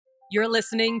You're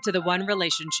listening to The One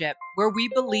Relationship, where we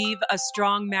believe a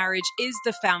strong marriage is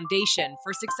the foundation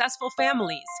for successful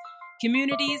families,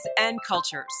 communities, and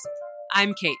cultures.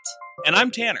 I'm Kate. And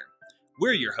I'm Tanner.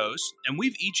 We're your hosts, and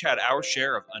we've each had our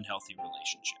share of unhealthy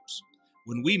relationships.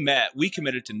 When we met, we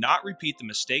committed to not repeat the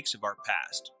mistakes of our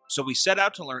past, so we set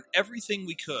out to learn everything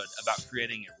we could about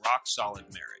creating a rock-solid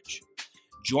marriage.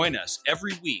 Join us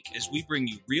every week as we bring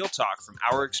you real talk from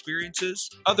our experiences,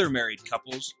 other married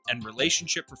couples, and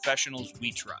relationship professionals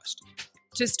we trust.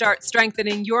 To start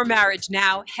strengthening your marriage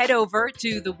now, head over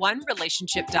to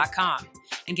theonerelationship.com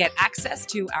and get access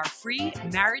to our free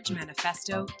marriage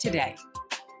manifesto today.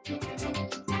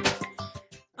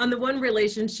 On The One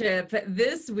Relationship,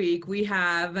 this week we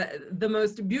have the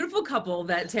most beautiful couple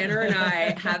that Tanner and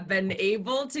I have been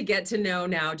able to get to know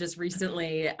now just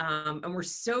recently. And we're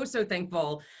so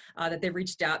thankful that they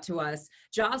reached out to us.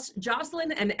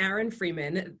 Jocelyn and Aaron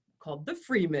Freeman, called the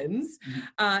Freemans.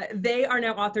 They are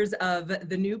now authors of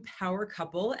The New Power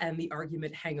Couple and The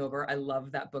Argument Hangover. I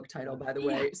love that book title, by the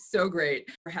way. So great.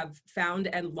 Have found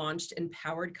and launched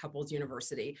Empowered Couples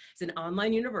University. It's an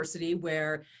online university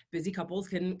where busy couples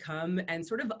can come and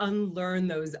sort of unlearn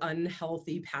those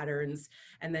unhealthy patterns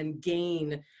and then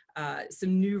gain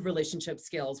some new relationship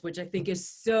skills, which I think is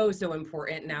so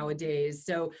important nowadays.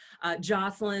 So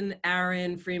Jocelyn,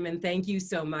 Aaron, Freeman, thank you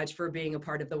so much for being a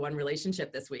part of The One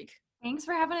Relationship this week. Thanks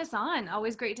for having us on.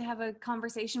 Always great to have a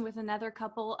conversation with another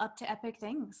couple up to epic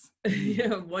things.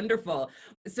 Yeah, wonderful.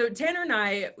 So Tanner and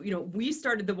I, we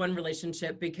started The One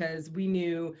Relationship because we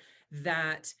knew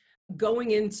that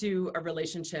going into a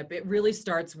relationship, it really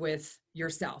starts with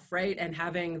yourself, right? And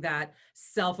having that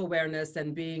self-awareness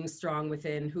and being strong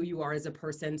within who you are as a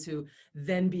person to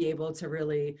then be able to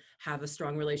really have a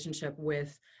strong relationship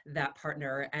with that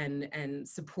partner and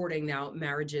supporting now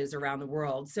marriages around the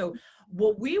world. So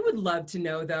what we would love to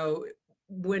know though,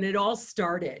 when it all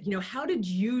started, how did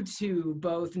you two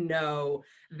both know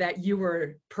that you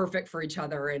were perfect for each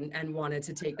other and wanted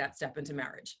to take that step into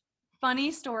marriage?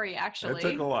 Funny story, actually.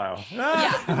 It took a while.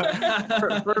 Yeah.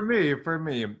 for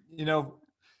me,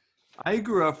 I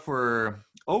grew up for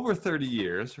over 30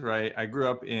 years, right? I grew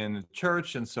up in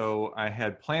church, and so I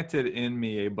had planted in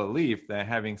me a belief that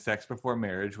having sex before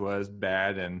marriage was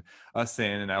bad and a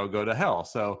sin, and I would go to hell.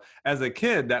 So as a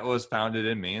kid, that was founded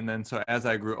in me. And then so as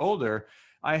I grew older,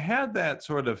 I had that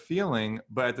sort of feeling,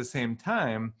 but at the same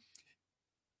time,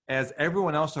 as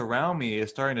everyone else around me is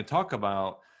starting to talk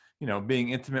about being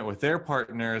intimate with their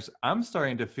partners, I'm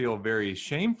starting to feel very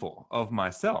shameful of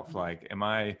myself. Like, am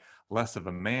I less of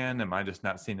a man? Am I just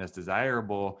not seen as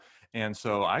desirable? And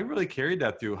so I really carried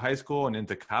that through high school and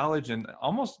into college and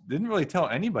almost didn't really tell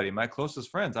anybody, my closest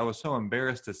friends. I was so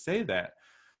embarrassed to say that.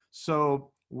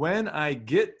 So when I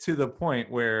get to the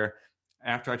point where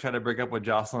after I try to break up with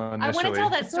Jocelyn initially. I want to tell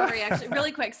that story actually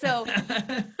really quick. So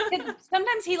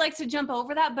sometimes he likes to jump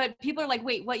over that, but people are like,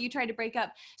 wait, what, you tried to break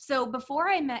up? So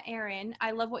before I met Aaron, I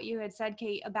love what you had said,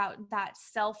 Kate, about that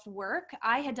self-work.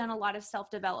 I had done a lot of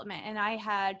self-development and I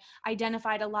had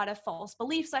identified a lot of false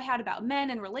beliefs I had about men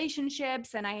and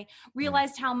relationships. And I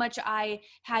realized how much I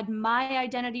had my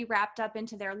identity wrapped up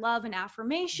into their love and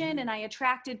affirmation. And I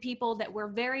attracted people that were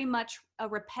very much a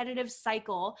repetitive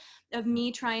cycle of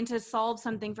me trying to solve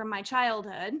something from my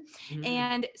childhood.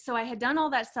 And so I had done all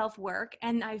that self-work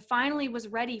and I finally was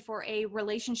ready for a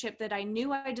relationship that I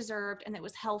knew I deserved and that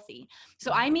was healthy.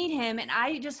 So I meet him and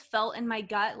I just felt in my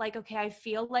gut, like, okay, I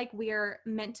feel like we're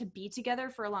meant to be together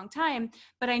for a long time,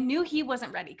 but I knew he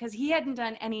wasn't ready because he hadn't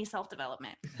done any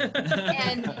self-development.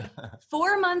 And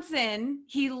 4 months in,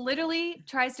 he literally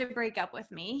tries to break up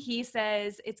with me. He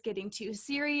says it's getting too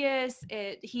serious.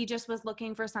 He just was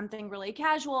looking for something really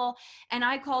casual. And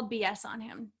I called BS on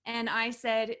him. And I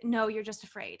said, no, you're just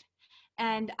afraid.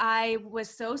 And I was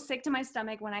so sick to my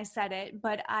stomach when I said it,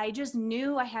 but I just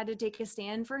knew I had to take a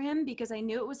stand for him because I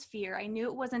knew it was fear. I knew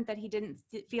it wasn't that he didn't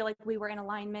feel like we were in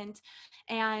alignment.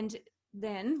 And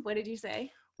then what did you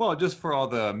say? Well, just for all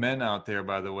the men out there,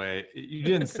 by the way, you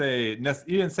didn't say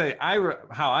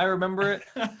how I remember it.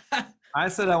 I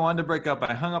said I wanted to break up.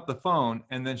 I hung up the phone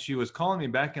and then she was calling me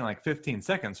back in like 15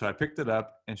 seconds. So I picked it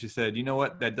up and she said, you know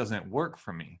what? That doesn't work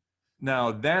for me.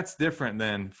 Now that's different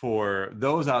than for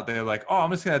those out there like, oh,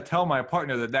 I'm just going to tell my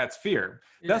partner that that's fear.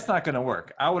 Yeah. That's not going to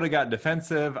work. I would have got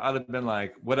defensive. I'd have been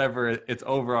like, whatever, it's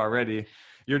over already.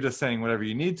 You're just saying whatever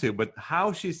you need to. But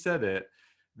how she said it,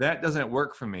 that doesn't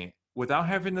work for me. Without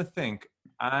having to think,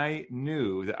 I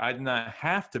knew that I did not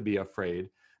have to be afraid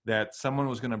that someone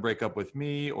was going to break up with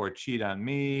me or cheat on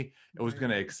me. It was going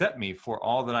to accept me for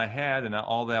all that I had and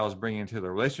all that I was bringing to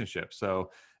the relationship. So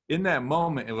in that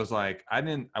moment, it was like, I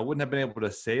wouldn't have been able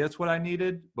to say that's what I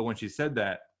needed. But when she said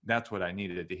that, that's what I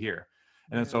needed to hear.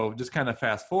 And then so just kind of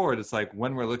fast forward, it's like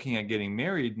when we're looking at getting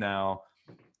married now,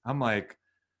 I'm like,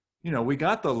 we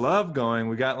got the love going,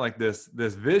 we got like this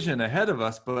vision ahead of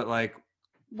us, but like,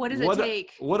 what does it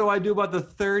take? What do I do about the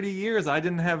 30 years I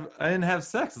didn't have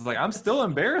sex? It's like, I'm still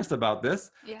embarrassed about this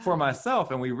for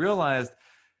myself. And we realized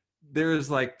there's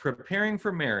like preparing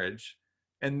for marriage,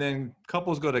 and then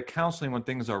couples go to counseling when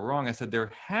things are wrong. I said,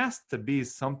 there has to be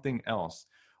something else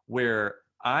where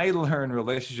I learn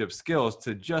relationship skills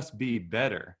to just be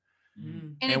better.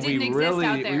 And it didn't exist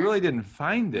out there. We really didn't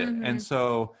find it. And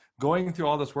so going through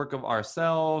all this work of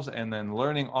ourselves and then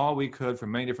learning all we could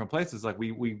from many different places, like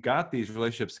we got these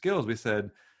relationship skills. We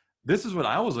said, this is what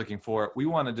I was looking for. We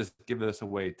want to just give this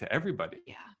away to everybody.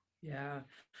 Yeah.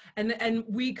 And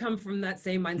we come from that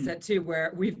same mindset too,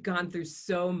 where we've gone through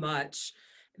so much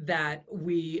that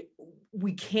we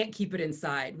can't keep it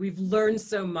inside. We've learned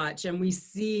so much, and we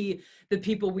see the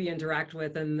people we interact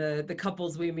with and the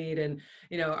couples we meet, and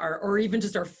or even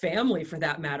just our family for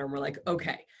that matter. And we're like,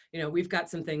 okay, we've got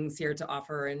some things here to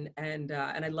offer, and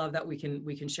I love that we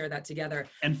can share that together.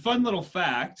 And fun little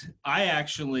fact, I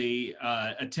actually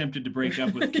attempted to break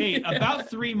up with Kate about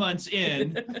 3 months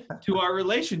in to our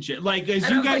relationship. Like, as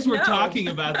you guys were talking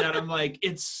about that, I'm like,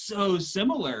 it's so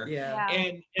similar. Yeah.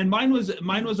 And mine was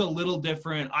a little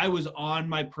different. I was on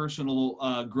my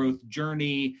personal growth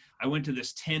journey. I went to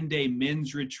this 10-day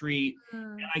men's retreat,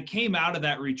 and I came out of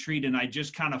that retreat and I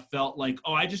just kind of felt like,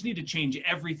 oh, I just need to change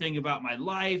everything about my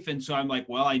life. And so I'm like,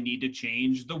 well, I need to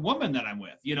change the woman that I'm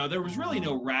with. There was really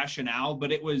no rationale,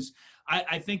 but it was,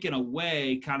 I think in a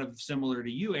way, kind of similar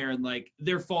to you, Aaron, like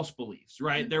they're false beliefs,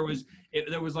 right? There was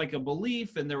like a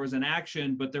belief and there was an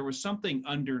action, but there was something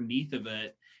underneath of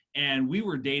it. And we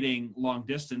were dating long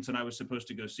distance, and I was supposed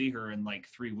to go see her in like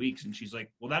 3 weeks. And she's like,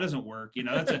 well, that doesn't work.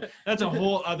 That's a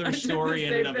whole other story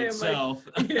in and of itself.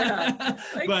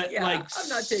 Like, but I'm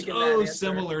not taking so that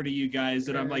similar to you guys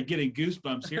that I'm like getting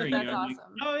goosebumps hearing you. I'm awesome. like,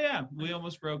 oh yeah, we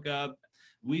almost broke up.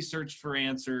 We searched for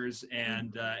answers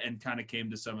and kind of came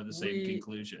to some of the same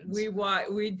conclusions.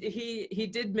 He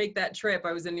did make that trip.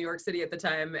 I was in New York City at the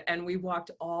time, and we walked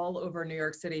all over New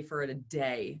York City for a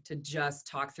day to just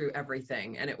talk through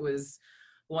everything. And it was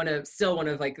one of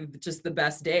like just the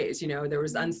best days. There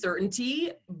was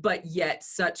uncertainty, but yet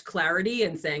such clarity,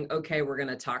 and saying, okay, we're going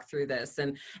to talk through this.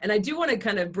 And I do want to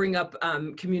kind of bring up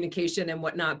communication and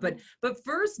whatnot, but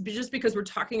first, just because we're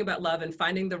talking about love and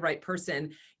finding the right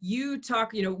person, we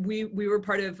were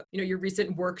part of, your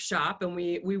recent workshop, and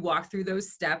we walked through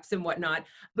those steps and whatnot,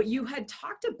 but you had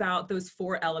talked about those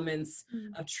 4 elements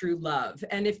of true love.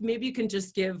 And if maybe you can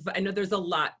just give, I know there's a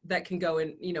lot that can go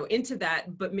in, into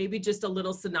that, but maybe just a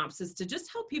little synopsis to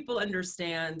just help people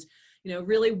understand,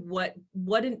 really what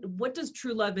does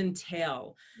true love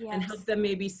entail, and help them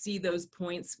maybe see those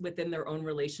points within their own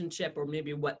relationship, or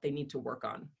maybe what they need to work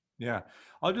on. Yeah,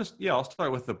 I'll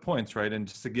start with the points, right? And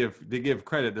just to give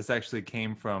credit, this actually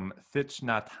came from Thich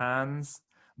Nhat Hanh's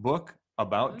book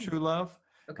about true love.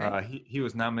 Okay. He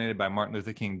was nominated by Martin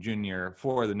Luther King Jr.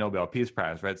 for the Nobel Peace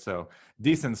Prize, right? So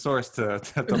decent source to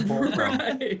pull from.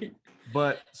 Right.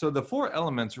 But so the 4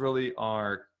 elements really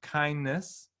are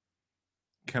kindness,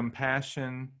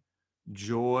 compassion,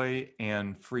 joy,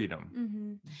 and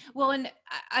freedom. Well, and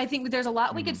I think there's a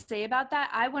lot we could say about that.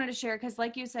 I wanted to share, because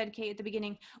like you said, Kate, at the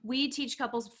beginning, we teach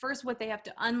couples first what they have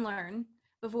to unlearn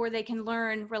before they can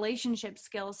learn relationship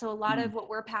skills. So a lot of what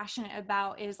we're passionate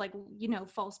about is like,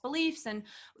 false beliefs and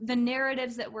the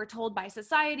narratives that we're told by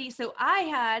society. So I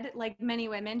had, like many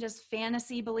women, just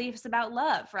fantasy beliefs about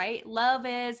love, right? Love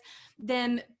is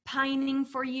them pining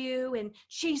for you and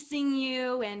chasing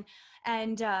you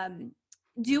and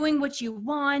doing what you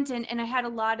want. And I had a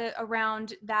lot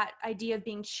around that idea of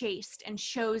being chased and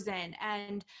chosen.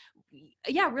 And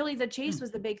really the chase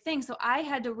was the big thing. So I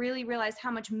had to really realize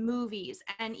how much movies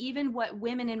and even what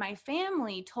women in my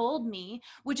family told me,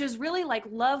 which is really like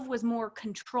love was more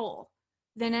control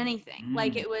than anything.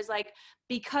 Like it was like,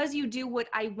 because you do what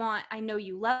I want, I know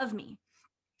you love me.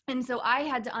 And so I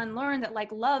had to unlearn that,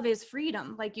 like, love is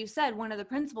freedom. Like you said, one of the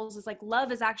principles is like,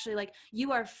 love is actually like,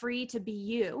 you are free to be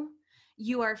you.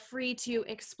 You are free to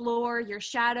explore your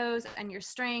shadows and your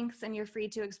strengths, and you're free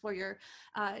to explore your,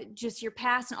 just your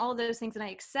past and all of those things. And I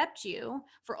accept you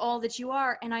for all that you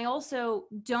are. And I also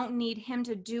don't need him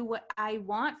to do what I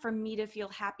want for me to feel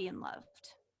happy and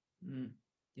loved.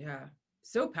 Yeah.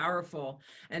 So powerful.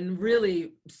 And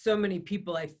really, so many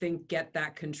people, I think, get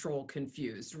that control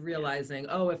confused, realizing,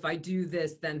 oh, if I do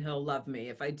this, then he'll love me.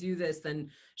 If I do this,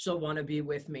 then she'll want to be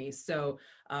with me. So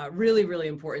really, really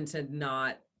important to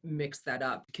not mix that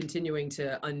up, continuing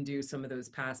to undo some of those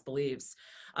past beliefs.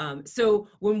 So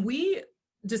when we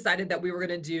decided that we were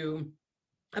going to do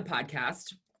a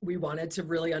podcast. We wanted to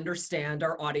really understand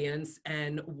our audience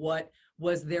and what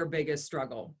was their biggest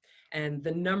struggle. And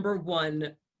the number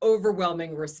one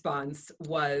overwhelming response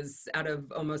was, out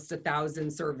of almost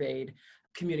 1,000 surveyed,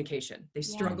 communication. They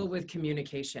struggle with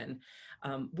communication,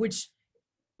 which,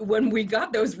 when we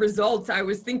got those results, I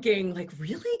was thinking, like,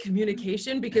 really,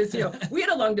 communication? Because, we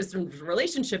had a long distance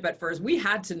relationship at first. We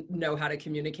had to know how to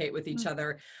communicate with each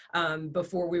other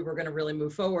before we were going to really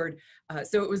move forward.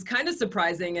 So it was kind of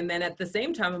surprising. And then at the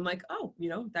same time, I'm like, oh,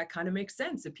 that kind of makes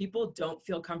sense. If people don't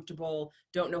feel comfortable,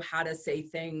 don't know how to say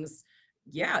things,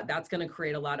 that's going to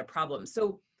create a lot of problems.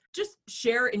 So just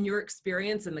share, in your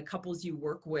experience and the couples you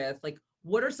work with, like,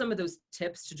 what are some of those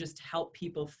tips to just help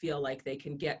people feel like they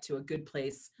can get to a good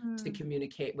place to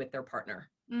communicate with their partner?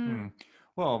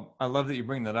 Well, I love that you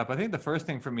bring that up. I think the first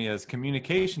thing for me is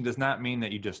communication does not mean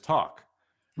that you just talk,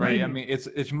 right? I mean,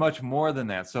 it's much more than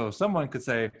that. So someone could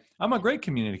say, I'm a great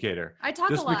communicator. I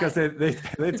talk just a lot. Because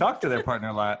they talk to their partner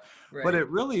a lot. Right. But it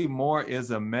really more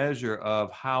is a measure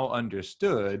of how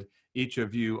understood each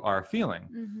of you are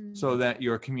feeling, so that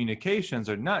your communications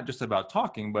are not just about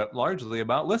talking, but largely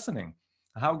about listening.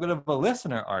 How good of a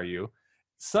listener are you,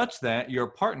 such that your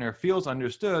partner feels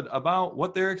understood about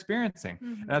what they're experiencing?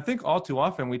 And I think all too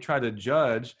often we try to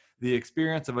judge the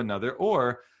experience of another,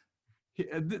 or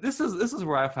this is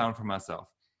where I found for myself.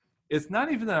 It's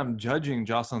not even that I'm judging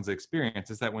Jocelyn's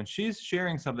experience. It's that when she's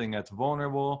sharing something that's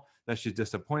vulnerable, that she's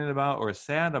disappointed about or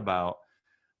sad about,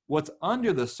 what's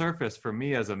under the surface for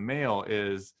me as a male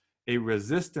is a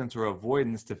resistance or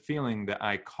avoidance to feeling that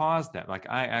I caused that. Like,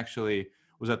 I actually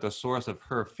was at the source of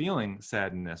her feeling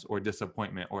sadness or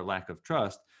disappointment or lack of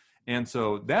trust. And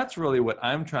so that's really what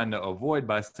I'm trying to avoid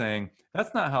by saying,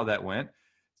 that's not how that went.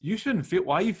 You shouldn't feel,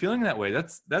 why are you feeling that way?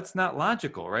 That's not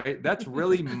logical, right? That's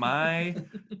really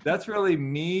that's really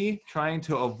me trying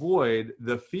to avoid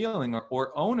the feeling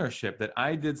or ownership that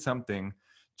I did something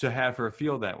to have her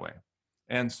feel that way.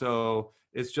 And so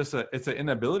it's just it's an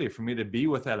inability for me to be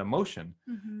with that emotion.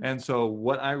 And so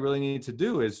what I really need to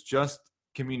do is just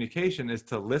communication, is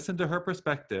to listen to her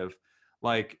perspective.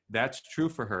 Like, that's true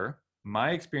for her.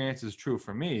 My experience is true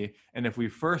for me. And if we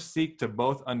first seek to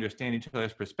both understand each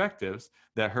other's perspectives,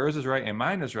 that hers is right and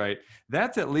mine is right,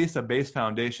 that's at least a base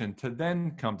foundation to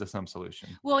then come to some solution.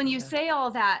 Well, and you say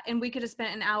all that, and we could have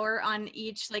spent an hour on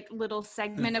each like little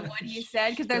segment of what you said,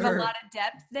 because there's a lot of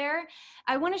depth there.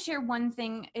 I want to share one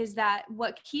thing, is that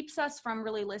what keeps us from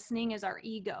really listening is our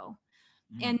ego.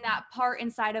 And that part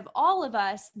inside of all of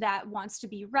us that wants to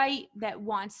be right, that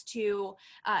wants to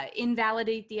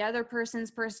invalidate the other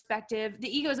person's perspective.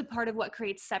 The ego is a part of what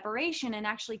creates separation and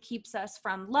actually keeps us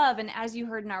from love. And as you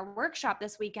heard in our workshop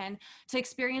this weekend, to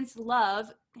experience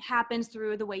love happens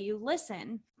through the way you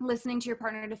listening to your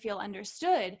partner to feel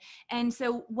understood. And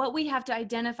so what we have to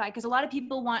identify, because a lot of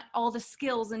people want all the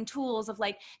skills and tools of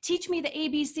like, teach me the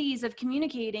ABCs of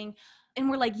communicating. And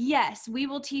we're like, yes, we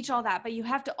will teach all that. But you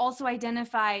have to also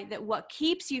identify that what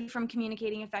keeps you from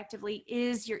communicating effectively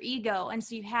is your ego. And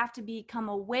so you have to become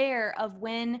aware of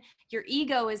when your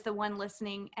ego is the one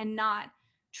listening and not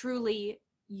truly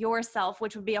yourself,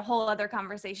 which would be a whole other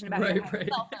conversation about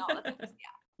yourself and all of this.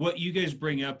 What you guys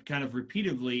bring up kind of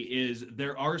repeatedly is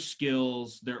there are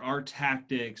skills, there are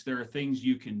tactics, there are things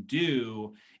you can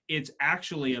do. It's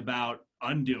actually about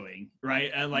undoing,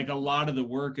 right? And like a lot of the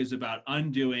work is about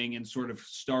undoing and sort of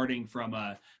starting from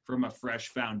a fresh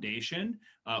foundation,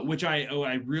 which I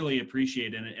really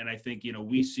appreciate. And I think,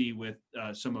 we see with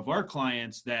some of our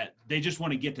clients that they just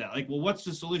want to get to that. Like, well, what's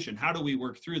the solution? How do we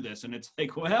work through this? And it's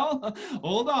like, well,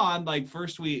 hold on. Like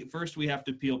first we have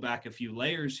to peel back a few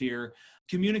layers here.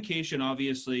 Communication,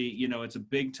 obviously, it's a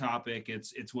big topic.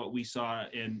 It's what we saw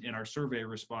in our survey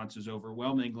responses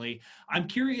overwhelmingly. I'm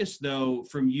curious though,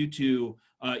 from you two,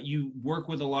 you work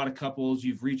with a lot of couples.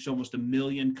 You've reached almost 1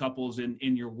 million couples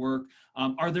in your work.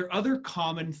 Are there other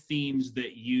common themes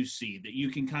that you see that you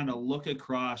can kind of look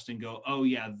across and go, oh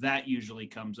yeah, that usually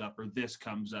comes up, or this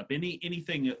comes up?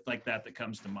 Anything like that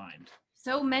comes to mind?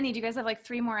 So many. Do you guys have like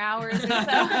 3 more hours or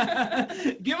so?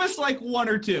 Give us like 1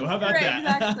 or 2. How about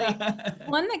that? Exactly.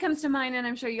 One that comes to mind, and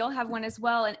I'm sure you'll have one as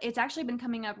well, and it's actually been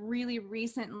coming up really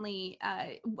recently.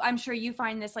 I'm sure you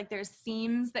find this, like there's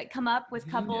themes that come up with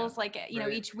couples, like,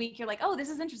 each week you're like, oh, this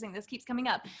is interesting. This keeps coming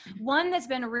up. One that's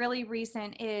been really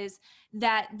recent is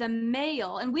that the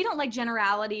male, and we don't like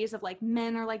generalities of like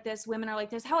men are like this, women are like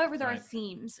this. However, there are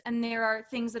themes, and there are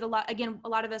things that a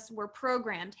lot of us were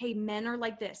programmed. Hey, men are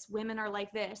like this, women are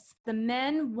like this. The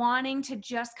men wanting to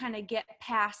just kind of get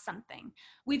past something.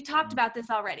 We've talked about this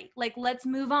already. Like, let's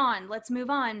move on.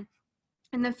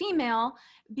 And the female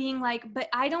being like, but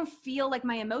I don't feel like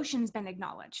my emotions been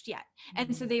acknowledged yet.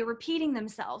 And so they're repeating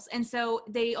themselves. And so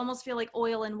they almost feel like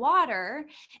oil and water.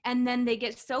 And then they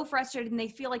get so frustrated and they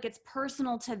feel like it's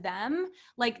personal to them.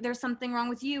 Like there's something wrong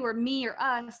with you or me or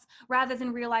us, rather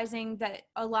than realizing that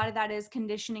a lot of that is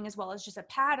conditioning as well as just a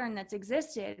pattern that's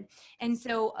existed. And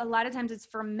so a lot of times it's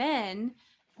for men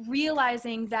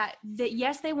realizing that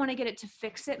yes, they want to get it to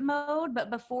fix it mode, but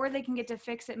before they can get to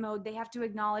fix it mode, they have to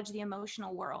acknowledge the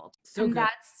emotional world. So and good.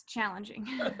 That's challenging.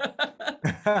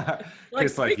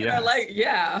 It's like,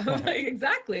 yes. Like,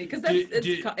 exactly. Cause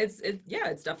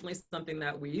it's definitely something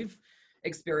that we've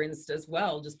experienced as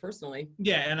well, just personally.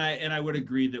 Yeah. And I would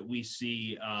agree that we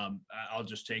see, I'll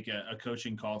just take a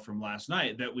coaching call from last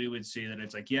night, that we would see that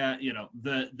it's like, yeah, you know,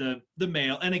 the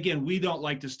male, and again, we don't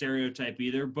like to stereotype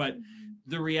either, but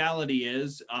the reality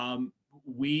is,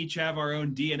 we each have our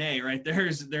own DNA, right?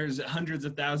 There's hundreds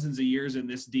of thousands of years in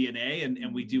this DNA,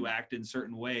 and we do act in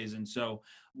certain ways. And so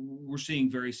we're seeing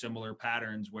very similar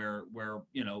patterns where,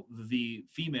 you know, the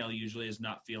female usually is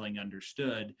not feeling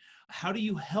understood. How do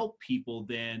you help people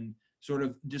then sort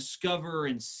of discover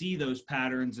and see those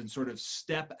patterns and sort of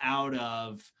step out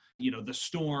of, you know, the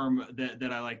storm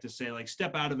that I like to say, like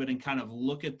step out of it and kind of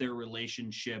look at their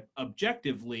relationship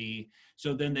objectively,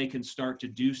 so then they can start to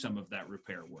do some of that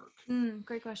repair work?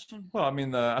 Great question. Well, I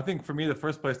mean, I think for me, the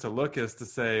first place to look is to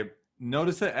say,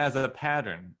 notice it as a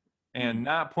pattern and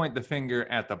not point the finger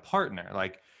at the partner.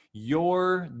 Like,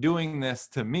 you're doing this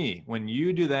to me. When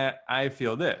you do that, I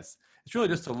feel this. It's really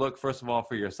just to look, first of all,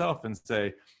 for yourself and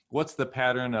say, what's the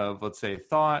pattern of, let's say,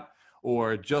 thought,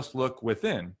 or just look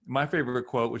within. My favorite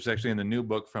quote, which is actually in the new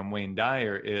book from Wayne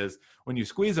Dyer, is, when you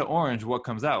squeeze an orange, what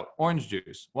comes out? Orange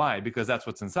juice. Why? Because that's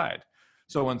what's inside.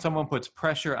 So when someone puts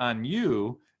pressure on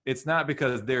you, it's not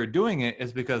because they're doing it,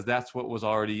 it's because that's what was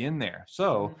already in there.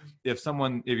 So if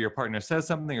your partner says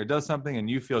something or does something and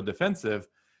you feel defensive,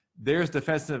 there's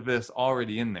defensiveness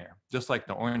already in there, just like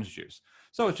the orange juice.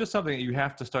 So it's just something that you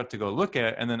have to start to go look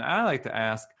at. And then I like to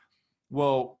ask,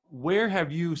 well, where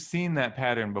have you seen that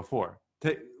pattern before?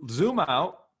 Zoom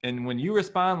out, and when you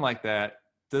respond like that,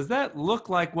 does that look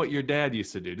like what your dad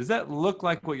used to do? Does that look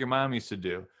like what your mom used to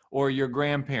do, or your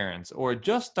grandparents? Or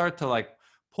just start to like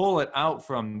pull it out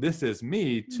from this is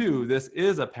me to this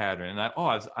is a pattern. And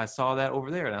I saw that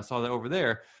over there and I saw that over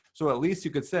there. So at least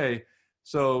you could say,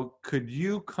 so could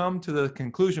you come to the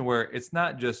conclusion where it's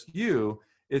not just you,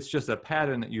 it's just a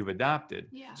pattern that you've adopted.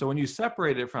 Yeah. So when you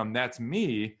separate it from that's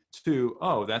me to,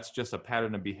 oh, that's just a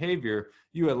pattern of behavior,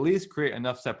 you at least create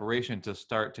enough separation to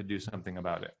start to do something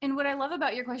about it. And what I love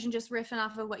about your question, just riffing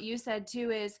off of what you said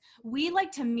too, is we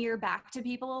like to mirror back to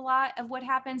people a lot of what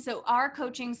happens. So our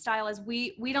coaching style is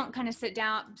we don't kind of sit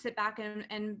back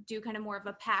and do kind of more of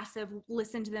a passive,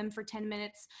 listen to them for 10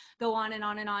 minutes, go on and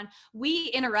on and on. We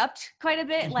interrupt quite a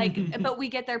bit, but we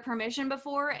get their permission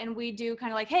before, and we do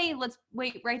kind of like, hey, let's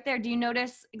wait right there. Do you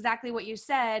notice exactly what you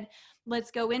said?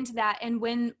 Let's go into that. And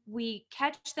when we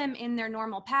catch them in their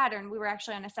normal pattern, we were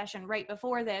actually on a session right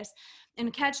before this,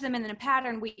 and catch them in a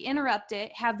pattern, we interrupt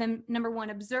it, have them, number one,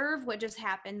 observe what just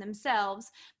happened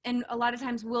themselves. And a lot of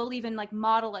times we'll even like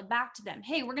model it back to them.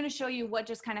 Hey, we're going to show you what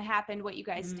just kind of happened, what you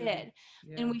guys did.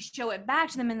 Yeah. And we show it back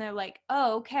to them and they're like,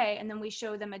 oh, okay. And then we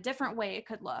show them a different way it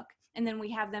could look. And then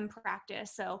we have them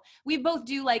practice. So we both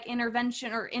do like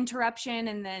intervention or interruption,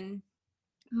 and then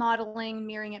modeling,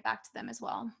 mirroring it back to them as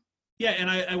well. Yeah,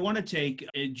 and I want to take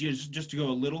it just to go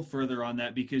a little further on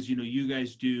that, because you know you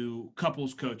guys do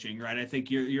couples coaching, right? I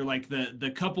think you're like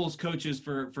the couples coaches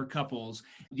for couples.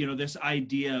 You know, this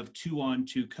idea of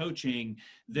 2-on-2 coaching.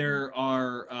 There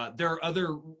are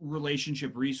other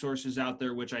relationship resources out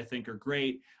there which I think are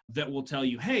great, that will tell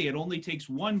you, hey, it only takes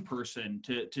one person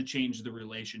to change the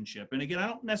relationship. And again, I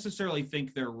don't necessarily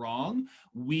think they're wrong.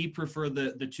 We prefer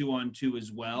the 2-on-2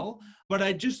 as well. But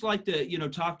I'd just like to, you know,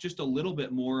 talk just a little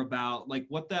bit more about like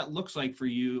what that looks like for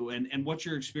you, and what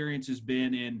your experience has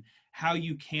been in how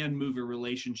you can move a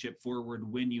relationship forward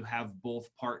when you have both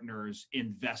partners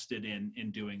invested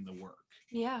in doing the work.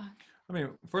 Yeah. I mean,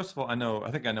 first of all,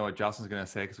 I think I know what Jocelyn's going to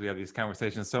say, because we have these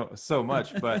conversations so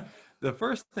much. But the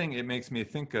first thing it makes me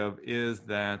think of is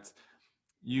that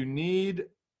you need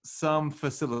some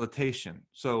facilitation.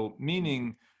 So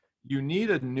meaning you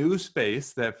need a new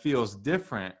space that feels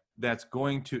different, that's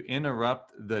going to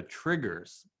interrupt the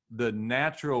triggers, the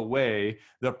natural way,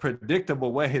 the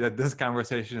predictable way that this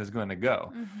conversation is going to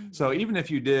go. Mm-hmm. So even if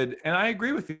you did, and I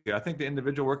agree with you, I think the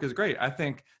individual work is great. I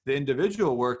think the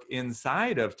individual work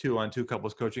inside of 2-on-2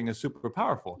 couples coaching is super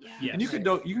powerful. Yeah. Yes. And you can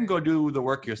go do the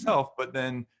work yourself, but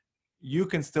then you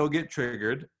can still get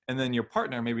triggered, and then your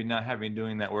partner maybe not having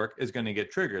doing that work is going to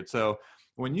get triggered. So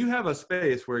when you have a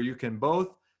space where you can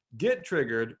both get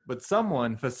triggered, but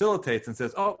someone facilitates and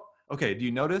says, oh, okay, do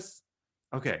you notice?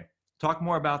 Okay, talk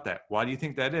more about that. Why do you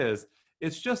think that is?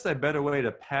 It's just a better way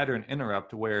to pattern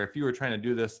interrupt, where if you were trying to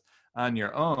do this on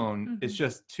your own, it's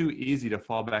just too easy to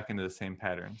fall back into the same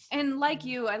patterns. And like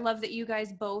you, I love that you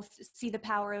guys both see the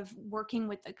power of working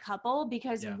with a couple,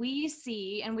 because we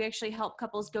see, and we actually help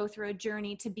couples go through a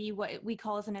journey to be what we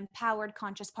call as an empowered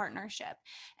conscious partnership.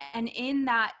 And in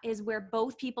that is where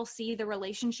both people see the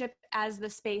relationship as the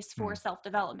space for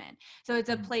self-development. So it's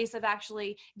a place of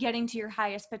actually getting to your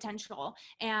highest potential.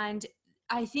 And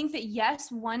I think that yes,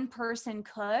 one person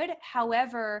could.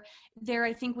 However, there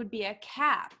I think would be a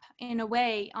cap in a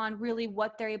way on really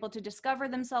what they're able to discover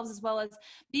themselves, as well as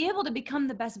be able to become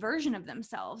the best version of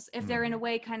themselves. If they're in a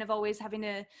way kind of always having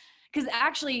to, because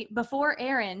actually before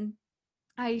Aaron,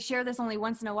 I share this only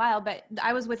once in a while, but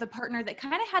I was with a partner that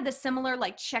kind of had the similar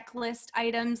like checklist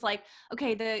items, like,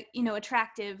 okay, the, you know,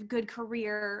 attractive, good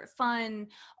career, fun,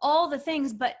 all the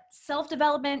things, but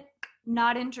self-development,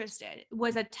 not interested,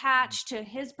 was attached to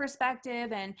his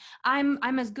perspective, and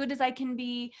I'm as good as I can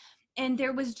be. And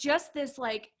there was just this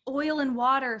like oil and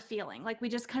water feeling, like we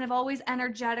just kind of always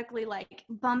energetically like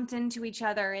bumped into each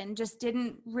other and just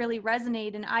didn't really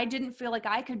resonate. And I didn't feel like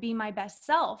I could be my best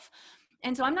self.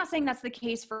 And so I'm not saying that's the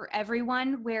case for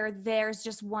everyone, where there's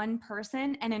just one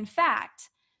person. And in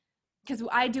fact, because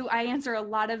I answer a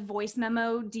lot of voice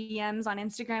memo DMs on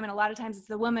Instagram, and a lot of times it's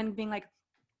the woman being like,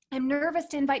 I'm nervous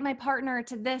to invite my partner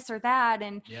to this or that.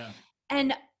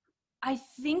 And I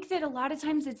think that a lot of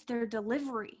times it's their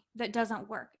delivery that doesn't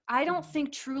work. I don't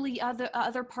think truly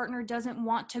other partner doesn't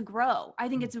want to grow. I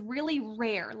think it's really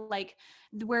rare, like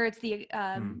where it's the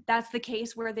that's the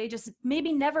case where they just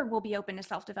maybe never will be open to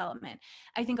self-development.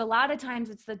 I think a lot of times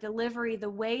it's the delivery, the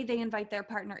way they invite their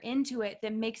partner into it,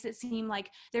 that makes it seem like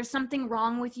there's something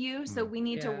wrong with you, so we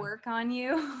need to work on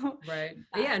you. Right.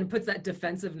 Yeah, and puts that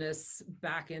defensiveness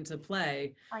back into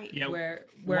play. Right. Yeah.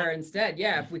 Where instead,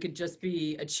 if we could just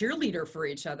be a cheerleader for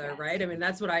each other, right? I mean,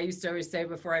 that's what I used to always say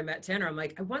before I met Tanner. I'm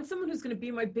like, I want someone who's going to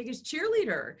be my biggest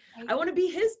cheerleader. Right. I want to be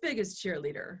his biggest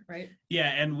cheerleader, right?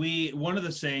 Yeah, and one of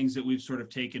the sayings that we've sort of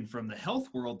taken from the health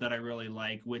world that I really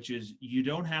like, which is you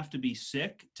don't have to be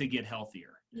sick to get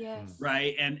healthier. Yes.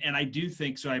 Right. And I do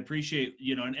think so. I appreciate,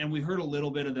 and we heard a little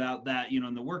bit about that,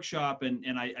 in the workshop,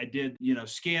 and I did,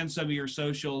 scan some of your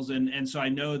socials. And so I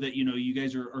know that, you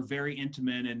guys are very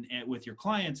intimate and with your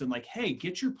clients, and like, hey,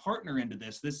 get your partner into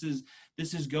this. This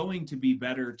is going to be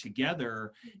better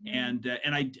together. And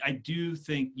I do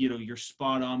think, you're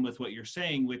spot on with what you're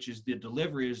saying, which is the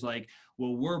delivery is like,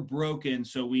 well, we're broken,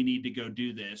 so we need to go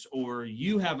do this, or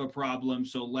you have a problem,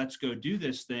 so let's go do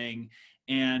this thing.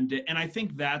 And I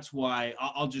think that's why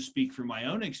I'll just speak from my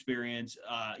own experience.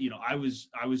 I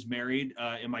was married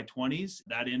in my 20s.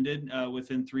 That ended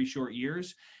within 3 short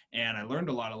years, and I learned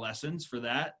a lot of lessons for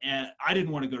that. And I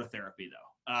didn't want to go to therapy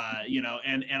though,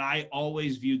 and I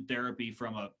always viewed therapy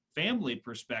from a family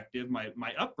perspective,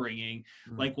 my upbringing,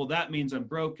 like, well, that means I'm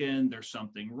broken. There's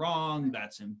something wrong.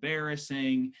 That's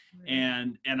embarrassing.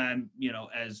 And I'm,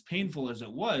 as painful as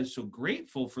it was, so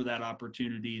grateful for that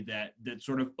opportunity that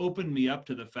sort of opened me up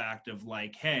to the fact of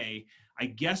like, hey, I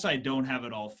guess I don't have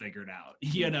it all figured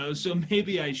out, so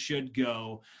maybe I should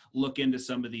go look into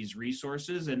some of these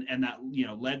resources, and that,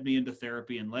 led me into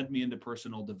therapy and led me into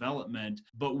personal development.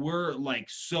 But we're like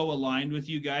so aligned with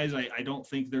you guys. I don't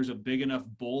think there's a big enough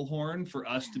bullhorn for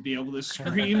us to be able to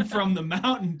scream from the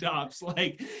mountaintops.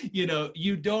 Like,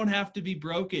 you don't have to be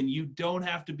broken. You don't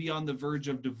have to be on the verge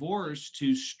of divorce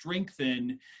to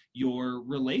strengthen your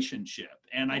relationship.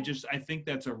 And I think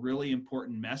that's a really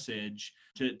important message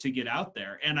to get out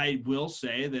there. And I will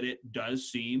say that it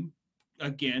does seem,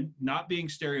 again, not being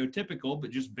stereotypical, but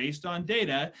just based on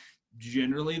data,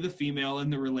 generally the female in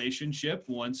the relationship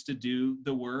wants to do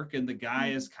the work, and the guy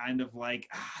is kind of like,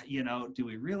 do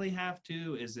we really have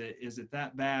to? Is it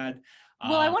that bad?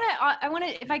 Well, I want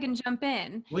to, if I can jump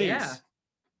in. Please. Yeah.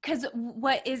 Because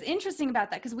what is interesting about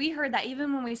that, because we heard that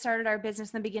even when we started our business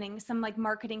in the beginning, some like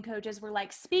marketing coaches were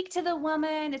like, speak to the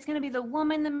woman. It's going to be the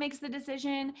woman that makes the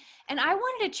decision. And I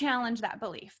wanted to challenge that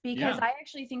belief, because I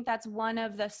actually think that's one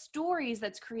of the stories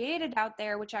that's created out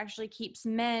there, which actually keeps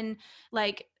men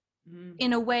like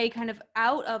in a way kind of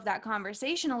out of that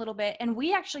conversation a little bit. And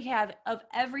we actually have, of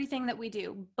everything that we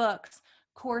do, books,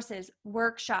 courses,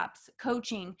 workshops,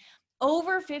 coaching,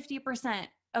 over 50%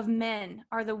 of men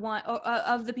are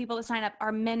of the people that sign up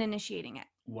are men initiating it.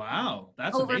 Wow,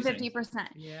 that's over amazing. 50%.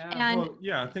 Yeah. And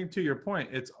I think to your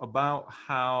point, it's about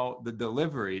how the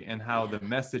delivery and how the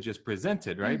message is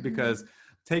presented, right? Because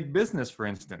take business, for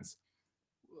instance.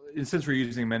 since we're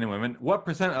using men and women, what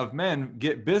percent of men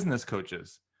get business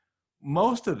coaches?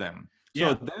 Most of them.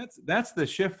 So that's the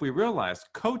shift we realized.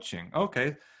 Coaching.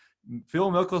 Okay. Phil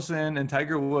Mickelson and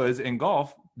Tiger Woods in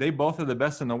golf, they both are the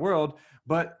best in the world,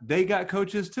 but they got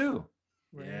coaches too.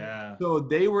 Yeah. So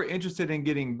they were interested in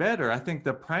getting better. I think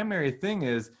the primary thing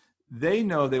is they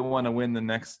know they want to win the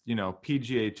next,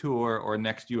 PGA Tour or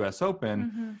next US Open.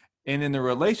 Mm-hmm. And in the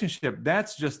relationship,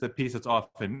 that's just the piece that's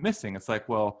often missing. It's like,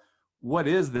 well, what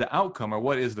is the outcome or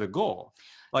what is the goal?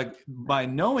 Like by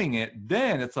knowing it,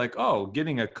 then it's like, oh,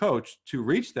 getting a coach to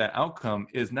reach that outcome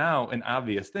is now an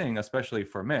obvious thing, especially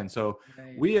for men. So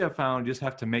we have found just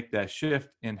have to make that shift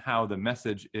in how the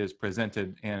message is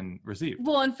presented and received.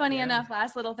 Well, and funny enough,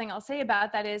 last little thing I'll say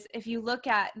about that is if you look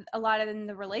at a lot of in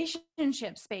the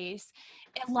relationship space,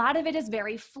 a lot of it is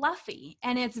very fluffy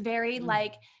and it's very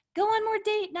like, go on more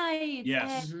date nights.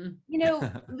 Yes. And,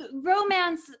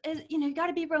 romance is, you got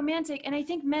to be romantic. And I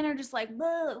think men are just like,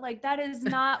 that is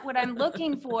not what I'm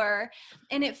looking for.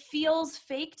 And it feels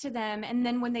fake to them. And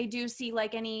then when they do see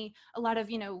like a lot of,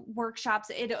 workshops,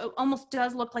 it almost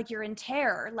does look like you're in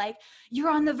terror. Like you're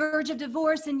on the verge of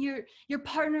divorce and your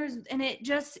partner's, and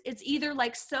it's either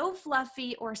like so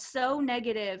fluffy or so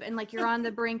negative and like you're on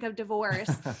the brink of divorce.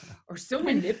 Or so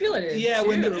manipulative. Yeah.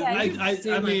 Too.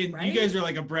 I mean, right? you guys are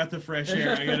like a breath of fresh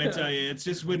air. I gotta tell you, it's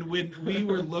just when we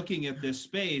were looking at this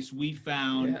space, we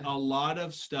found a lot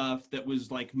of stuff that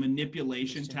was like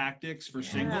manipulation tactics for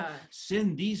single.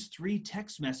 Send these 3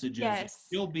 text messages. Yes.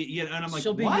 She'll be, and I'm like,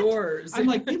 she'll be what? yours. I'm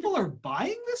like, people are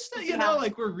buying this stuff,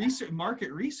 like we're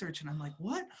market research, and I'm like,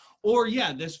 what? Or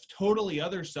this totally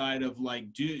other side of like,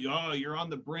 you're on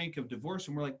the brink of divorce,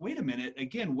 and we're like, wait a minute,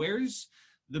 again, where's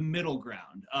the middle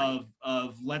ground of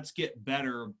let's get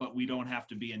better, but we don't have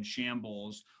to be in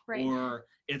shambles, or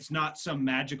it's not some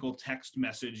magical text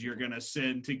message you're going to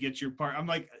send to get your part. I'm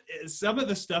like, some of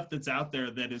the stuff that's out there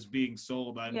that is being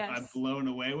sold, I'm blown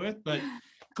away with, but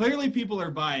clearly people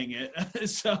are buying it.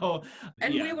 So,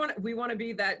 and we want to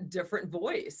be that different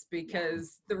voice,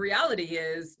 because the reality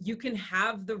is you can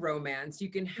have the romance, you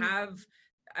can have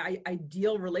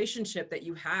ideal relationship that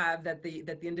you have, that the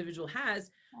individual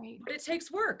has, but it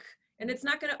takes work, and it's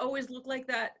not going to always look like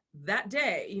that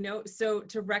day, so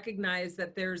to recognize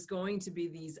that there's going to be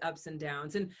these ups and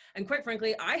downs, and quite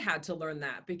frankly, I had to learn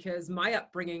that because my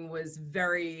upbringing was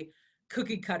very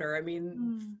cookie cutter. I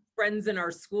mean, friends in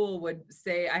our school would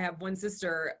say, I have one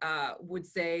sister would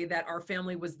say that our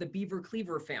family was the Beaver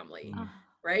Cleaver family.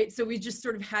 Right. So we just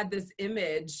sort of had this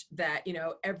image that,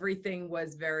 everything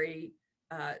was very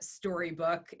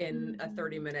storybook in a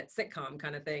 30-minute sitcom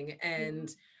kind of thing.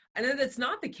 And that's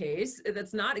not the case.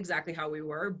 That's not exactly how we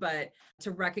were, but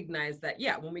to recognize that,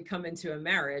 when we come into a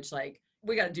marriage, like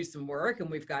we got to do some work, and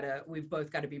we've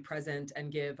both got to be present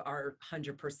and give our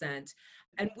 100%.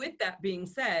 And with that being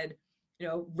said,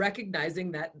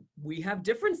 recognizing that we have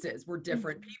differences. We're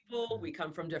different people. We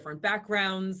come from different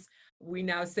backgrounds. We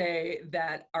now say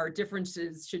that our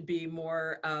differences should be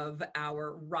more of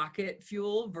our rocket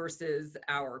fuel versus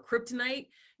our kryptonite.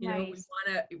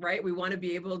 We want to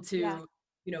be able to,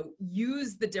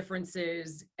 use the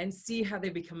differences and see how they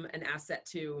become an asset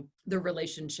to the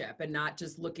relationship, and not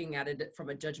just looking at it from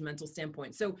a judgmental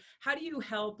standpoint. So how do you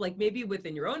help, like maybe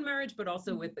within your own marriage, but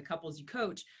also with the couples you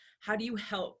coach, how do you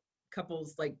help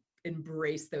couples like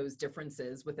embrace those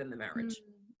differences within the marriage?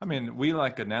 I mean, we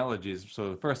like analogies. So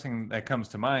the first thing that comes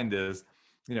to mind is,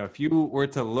 if you were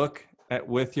to look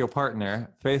with your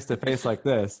partner face to face like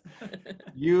this,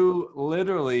 you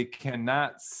literally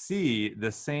cannot see the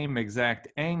same exact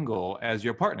angle as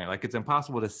your partner. Like it's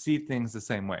impossible to see things the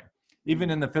same way, even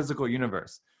in the physical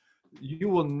universe. You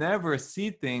will never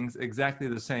see things exactly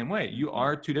the same way. You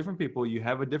are 2 different people. You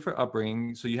have a different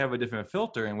upbringing. So you have a different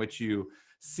filter in which you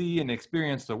see and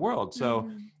experience the world. So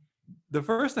the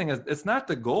first thing is, it's not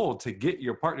the goal to get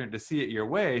your partner to see it your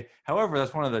way. However,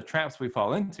 that's one of the traps we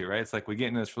fall into, right? It's like we get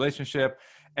into this relationship,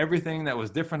 everything that was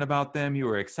different about them, you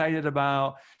were excited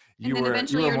about, and then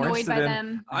eventually you're annoyed by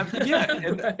them.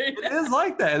 It is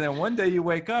like that. And then one day you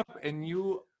wake up and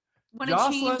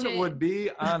Jocelyn would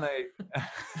be on a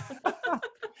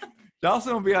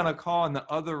call in the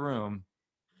other room.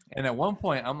 And at one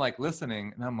point I'm like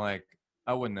listening, and I'm like,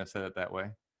 I wouldn't have said it that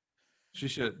way.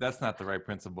 That's not the right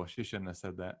principle. She shouldn't have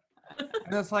said that.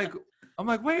 And it's like, I'm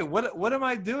like, wait, what am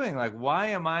I doing? Like, why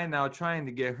am I now trying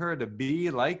to get her to be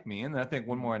like me? And I think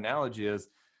one more analogy is,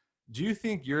 do you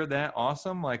think you're that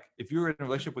awesome? Like if you were in a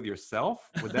relationship with yourself,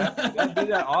 would that be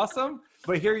that awesome?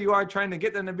 But here you are trying to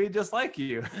get them to be just like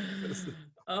you.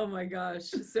 Oh my gosh,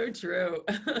 so true.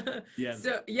 Yeah.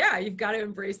 So you've got to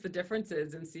embrace the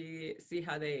differences and see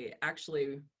how they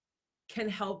actually can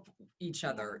help each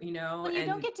other, you know? Well, you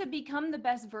don't get to become the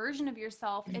best version of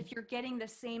yourself if you're getting the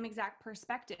same exact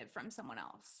perspective from someone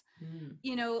else.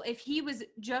 You know, if he was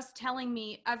just telling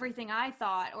me everything I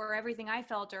thought or everything I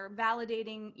felt or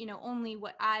validating, you know, only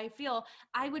what I feel,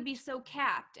 I would be so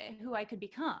capped at who I could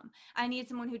become. I need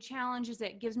someone who challenges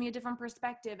it, gives me a different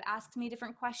perspective, asks me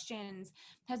different questions,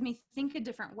 has me think a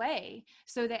different way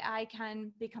so that I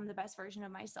can become the best version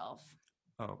of myself.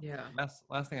 Oh, Yeah.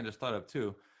 last thing I just thought of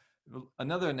too.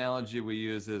 Another analogy we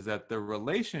use is that the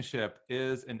relationship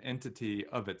is an entity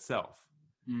of itself.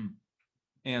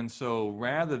 And so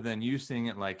rather than you seeing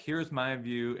it like, here's my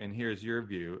view and here's your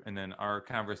view, and then our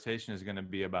conversation is going to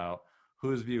be about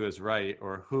whose view is right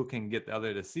or who can get the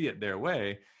other to see it their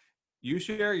way, you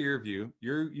share your view,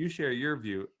 you share your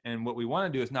view. And what we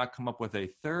want to do is not come up with a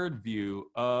third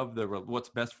view of what's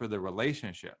best for the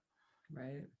relationship.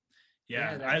 Right.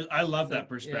 Yeah, I love that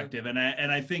perspective. Yeah.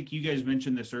 And I think you guys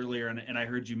mentioned this earlier, and I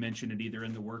heard you mention it either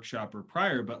in the workshop or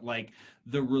prior, but like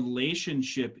the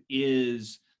relationship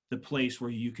is the place where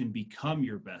you can become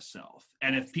your best self.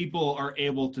 And if people are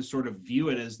able to sort of view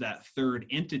it as that third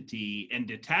entity and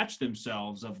detach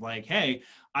themselves of like, hey,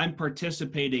 I'm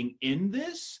participating in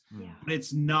this, but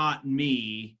it's not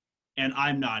me and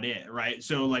I'm not it, right?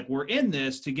 So like we're in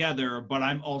this together, but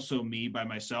I'm also me by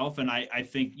myself. And I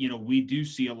think, you know, we do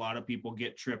see a lot of people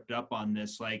get tripped up on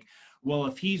this, like, well,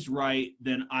 if he's right,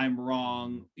 then I'm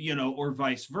wrong, you know, or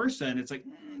vice versa. And it's like,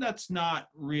 that's not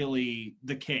really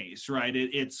the case, right?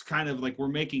 It's kind of like we're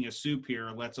making a soup here.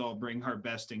 Let's all bring our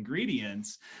best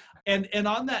ingredients. And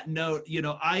on that note, you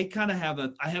know, I kind of have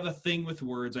a thing with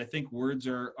words. I think words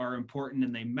are important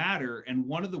and they matter. And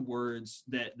one of the words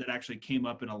that actually came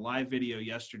up in a live video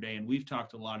yesterday, and we've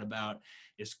talked a lot about,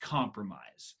 is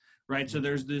compromise. Right. So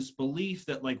there's this belief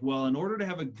that like, well, in order to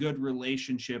have a good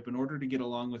relationship, in order to get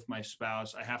along with my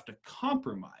spouse, I have to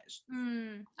compromise.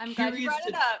 I'm glad you brought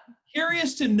it up.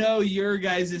 Curious to know your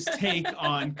guys' take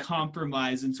on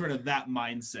compromise and sort of that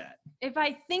mindset. If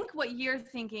I think what you're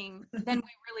thinking, then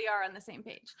we really are on the same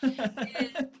page.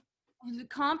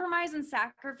 Compromise and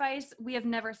sacrifice, we have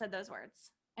never said those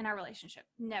words in our relationship.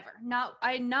 Never. Not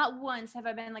once have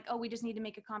I been like, oh, we just need to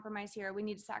make a compromise here. We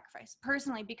need to sacrifice.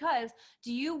 Personally, because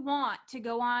do you want to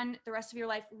go on the rest of your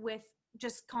life with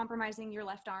just compromising your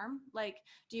left arm? Like,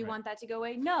 do you want that to go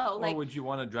away? No. Or would you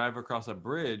want to drive across a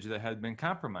bridge that had been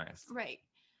compromised? Right.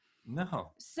 No.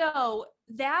 So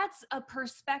that's a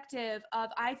perspective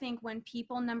of, I think, when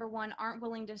people, number one, aren't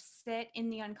willing to sit in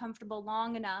the uncomfortable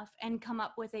long enough and come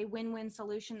up with a win-win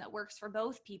solution that works for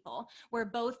both people, where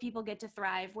both people get to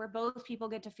thrive, where both people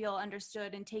get to feel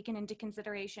understood and taken into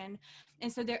consideration.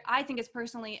 And so there, I think it's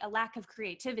personally a lack of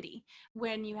creativity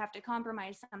when you have to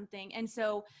compromise something. And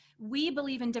so we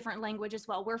believe in different language as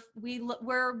well. We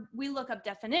look up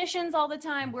definitions all the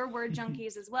time. We're word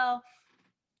junkies as well.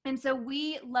 And so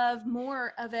we love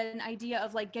more of an idea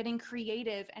of like getting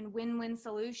creative and win-win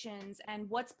solutions and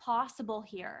what's possible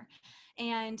here.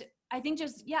 And I think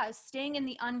just, staying in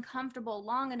the uncomfortable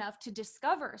long enough to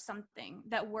discover something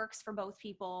that works for both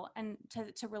people and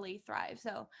to really thrive.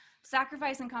 So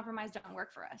sacrifice and compromise don't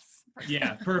work for us. Personally.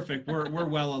 Yeah, perfect. We're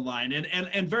well aligned.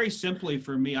 And very simply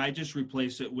for me, I just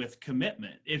replace it with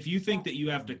commitment. If you think that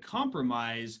you have to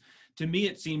compromise, to me,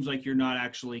 it seems like you're not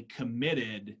actually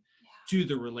committed to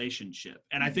the relationship.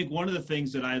 And I think one of the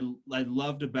things that I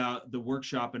loved about the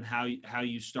workshop and how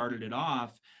you started it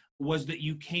off was that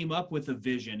you came up with a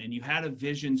vision and you had a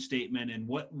vision statement and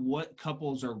what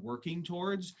couples are working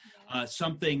towards,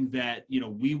 something that, you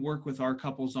know, we work with our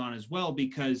couples on as well,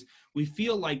 because we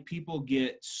feel like people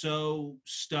get so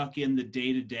stuck in the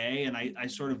day-to-day. And I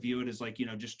sort of view it as like, you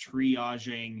know, just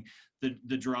triaging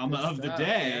the drama of the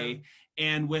day. Yeah.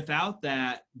 And without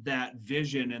that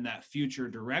vision and that future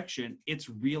direction, it's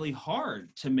really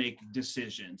hard to make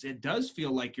decisions. It does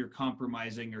feel like you're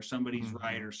compromising or somebody's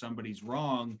right or somebody's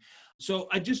wrong. So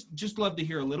I just love to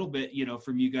hear a little bit, you know,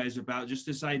 from you guys about just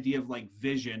this idea of like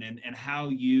vision and how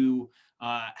you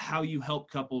help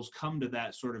couples come to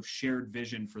that sort of shared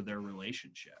vision for their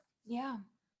relationship. Yeah.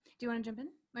 Do you want to jump in?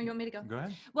 Or you want me to go? Go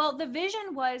ahead. Well, the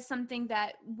vision was something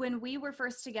that when we were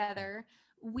first together,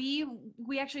 we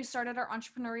actually started our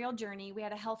entrepreneurial journey. We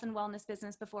had a health and wellness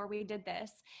business before we did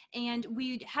this, and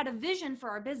we had a vision for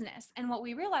our business. And what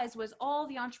we realized was all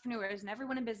the entrepreneurs and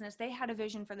everyone in business, they had a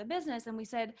vision for the business. And we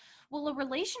said, well, a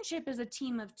relationship is a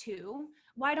team of two.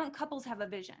 Why don't couples have a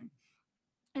vision?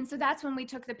 And so that's when we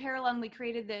took the parallel and we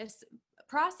created this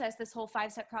process, this whole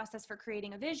 5-step process for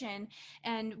creating a vision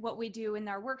and what we do in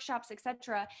our workshops,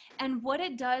 etc. And what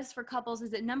it does for couples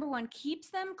is it, number one, keeps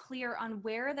them clear on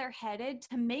where they're headed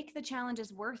to make the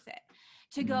challenges worth it.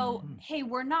 To go, hey,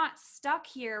 we're not stuck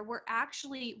here. We're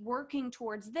actually working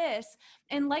towards this.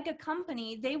 And like a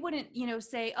company, they wouldn't,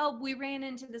 say, oh, we ran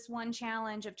into this one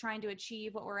challenge of trying to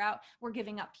achieve what we're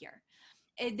giving up here.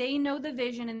 They know the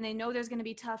vision and they know there's going to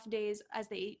be tough days as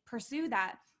they pursue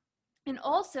that. And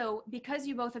also, because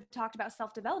you both have talked about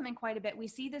self-development quite a bit, we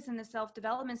see this in the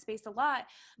self-development space a lot.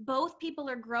 Both people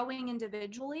are growing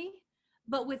individually,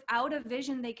 but without a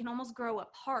vision, they can almost grow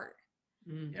apart.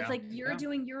 It's like you're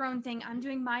doing your own thing, I'm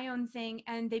doing my own thing,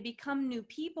 and they become new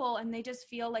people and they just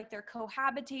feel like they're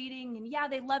cohabitating,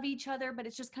 and they love each other, but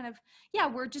it's just kind of,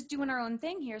 we're just doing our own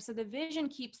thing here. So the vision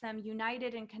keeps them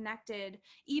united and connected,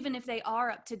 even if they are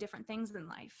up to different things in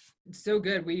life. So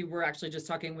good. We were actually just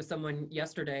talking with someone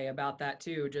yesterday about that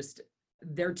too. Just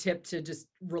their tip to just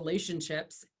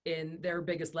relationships, in their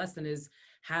biggest lesson is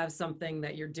have something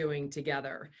that you're doing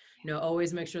together.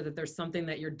 Always make sure that there's something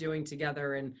that you're doing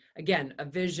together. And again, a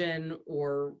vision,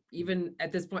 or even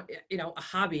at this point, a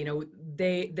hobby,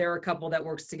 they're a couple that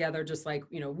works together just like,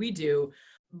 we do,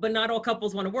 but not all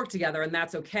couples want to work together, and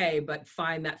that's okay. But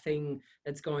find that thing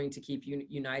that's going to keep you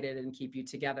united and keep you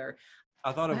together.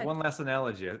 I thought of one last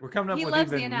analogy. We're coming up He with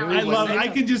loves even the new analogy. ones. I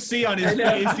can just see on his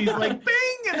face. He's like,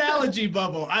 bing, analogy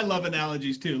bubble. I love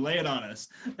analogies too. Lay it on us.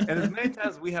 And as many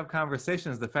times we have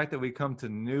conversations, the fact that we come to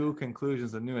new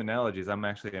conclusions and new analogies, I'm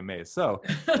actually amazed. So,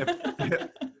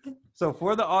 so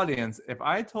for the audience, if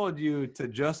I told you to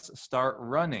just start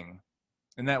running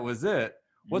and that was it,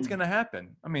 what's going to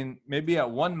happen? I mean, maybe at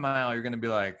 1 mile, you're going to be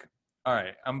like, all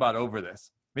right, I'm about over this.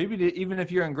 Maybe even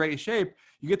if you're in great shape,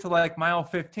 you get to like mile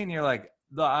 15, you're like,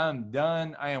 I'm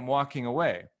done. I am walking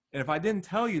away. And if I didn't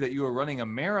tell you that you were running a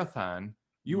marathon,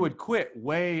 you would quit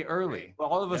way early. Well,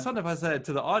 all of a sudden, if I said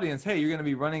to the audience, hey, you're going to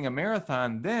be running a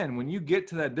marathon, then when you get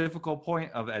to that difficult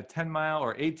point of a 10 mile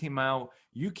or 18 mile,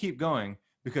 you keep going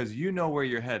because you know where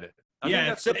you're headed.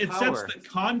 It sets the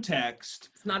context.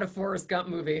 It's not a Forrest Gump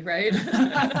movie, right?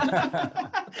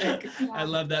 I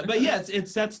love that. But yes, it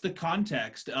sets the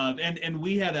context of, and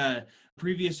we had a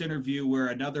previous interview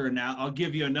where I'll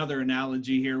give you another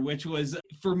analogy here, which was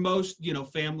for most,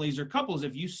 families or couples,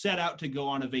 if you set out to go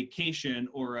on a vacation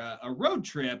or a road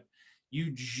trip, you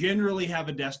generally have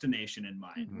a destination in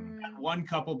mind. And one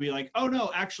couple be like, oh no,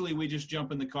 actually we just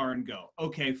jump in the car and go.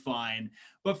 Okay, fine.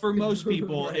 But for most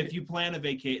people, right. If you plan a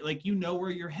vacation, like, where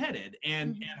you're headed,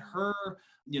 and her,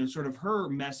 sort of her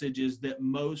message is that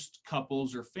most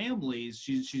couples or families,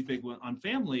 she's big on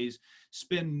families,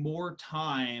 spend more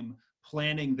time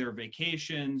planning their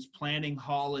vacations, planning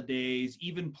holidays,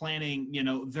 even planning,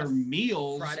 their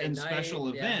meals Friday and night, special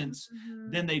events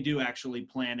than they do actually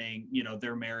planning,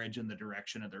 their marriage and the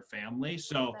direction of their family.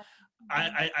 So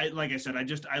I like I said,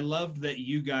 I loved that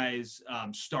you guys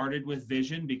started with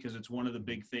vision, because it's one of the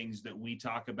big things that we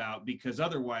talk about, because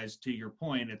otherwise, to your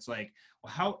point, it's like,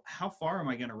 well, how far am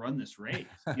I going to run this race?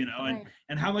 Right.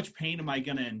 and how much pain am I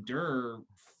going to endure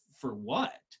for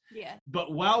what? Yeah.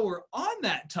 But while we're on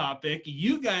that topic,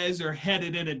 you guys are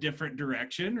headed in a different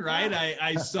direction, right? Yeah.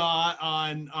 I saw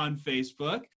on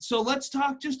Facebook. So let's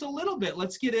talk just a little bit.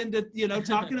 Let's get into,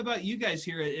 talking about you guys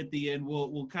here at the end.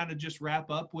 We'll kind of just wrap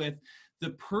up with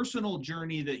the personal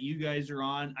journey that you guys are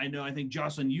on. I think,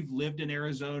 Jocelyn, you've lived in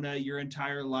Arizona your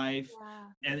entire life. Yeah.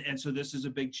 And so this is a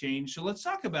big change. So let's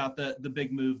talk about the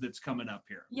big move that's coming up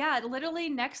here. Yeah, literally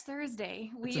next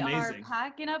Thursday, we are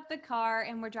packing up the car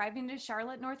and we're driving to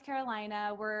Charlotte, North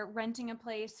Carolina. We're renting a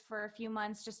place for a few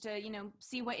months just to,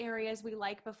 see what areas we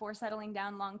like before settling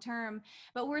down long term.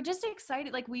 But we're just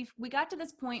excited. Like we got to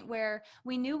this point where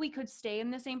we knew we could stay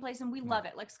in the same place, and we love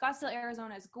it. Like Scottsdale,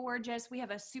 Arizona is gorgeous. We have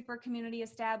a super community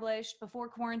established. Before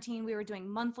quarantine, we were doing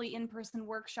monthly in-person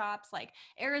workshops. Like,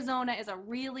 Arizona is a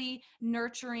really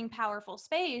nurturing, powerful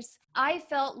space. I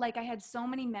felt like I had so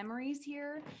many memories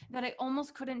here that I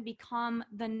almost couldn't become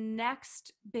the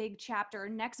next big chapter,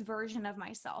 next version of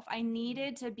myself. I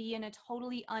needed to be in a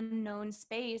totally unknown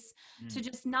space to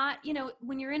just not,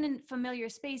 when you're in a familiar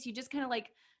space, you just kind of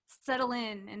like settle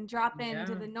in and drop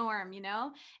into the norm,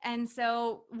 And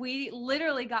so we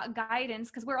literally got guidance,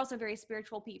 because we're also very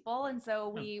spiritual people. And so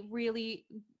we really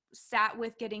sat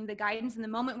with getting the guidance. And the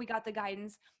moment we got the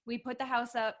guidance, we put the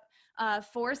house up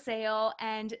for sale.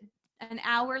 And An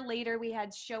hour later, we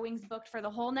had showings booked for the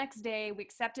whole next day. We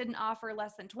accepted an offer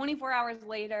less than 24 hours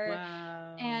later.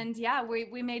 Wow. And yeah,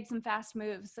 we made some fast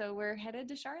moves. So we're headed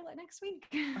to Charlotte next week.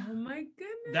 Oh my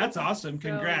goodness. That's awesome. So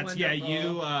Congrats. Yeah,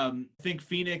 wonderful. you think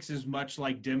Phoenix is much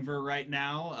like Denver right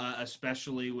now,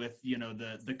 especially with, you know,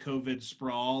 the COVID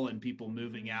sprawl and people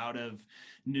moving out of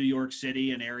New York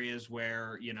City and areas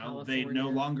where, you know, they no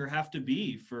California. longer have to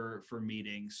be for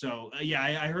meetings. So yeah,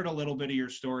 I heard a little bit of your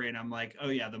story and I'm like, oh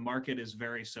yeah, the market is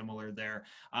very similar there.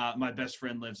 My best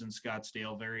friend lives in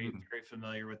Scottsdale, very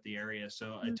familiar with the area.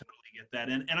 So I totally get that.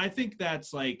 And I think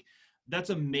that's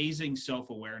amazing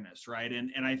self-awareness, right?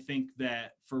 And I think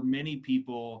that for many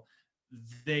people,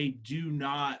 they do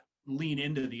not lean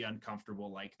into the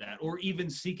uncomfortable like that, or even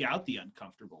seek out the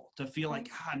uncomfortable to feel like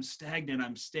I'm stagnant,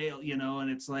 I'm stale, you know. And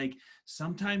it's like,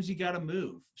 sometimes you got to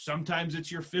move. Sometimes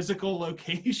it's your physical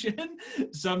location.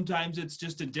 Sometimes it's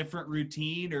just a different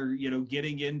routine, or, you know,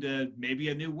 getting into maybe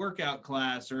a new workout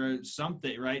class or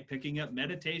something, right? Picking up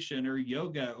meditation or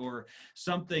yoga or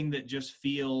something that just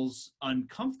feels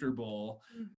uncomfortable.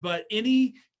 But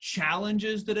any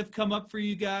challenges that have come up for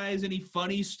you guys, any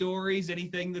funny stories,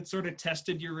 anything that sort of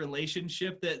tested your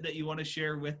relationship that you want to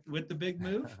share with the big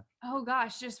move? Oh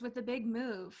gosh, just with the big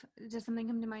move. Does something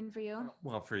come to mind for you?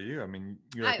 Well, for you, I mean,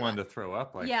 you're like wanting to throw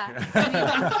up, like. Yeah.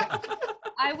 I mean,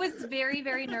 I was very,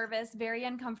 very nervous, very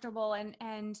uncomfortable.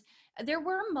 And there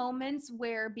were moments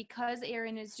where, because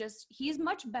Aaron is he's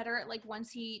much better at, like,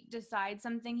 once he decides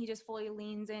something, he just fully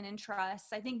leans in and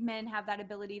trusts. I think men have that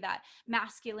ability, that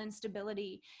masculine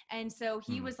stability. And so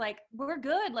he was like, we're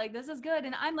good. Like, this is good.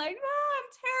 And I'm like, no, I'm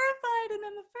terrified and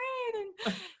I'm afraid.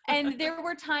 And there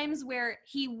were times where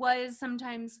he was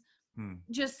sometimes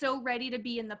just so ready to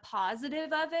be in the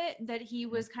positive of it, that he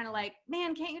was kind of like,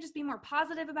 man, can't you just be more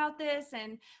positive about this?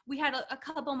 And we had a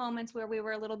couple moments where we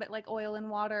were a little bit like oil and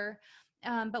water,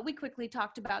 but we quickly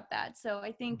talked about that. So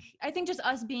I think just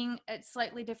us being at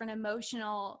slightly different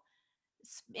emotional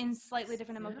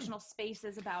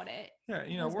spaces about it. Yeah,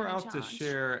 you know, we're out to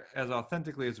share as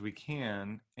authentically as we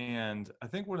can. And I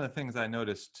think one of the things I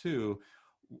noticed too,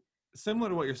 similar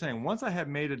to what you're saying, once I had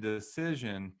made a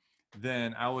decision,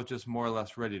 then I was just more or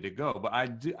less ready to go. But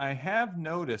I have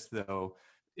noticed, though,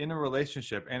 in a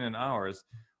relationship and in ours,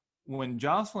 when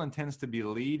Jocelyn tends to be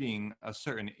leading a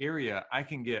certain area, I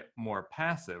can get more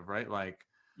passive, right? Like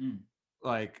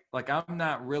I'm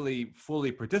not really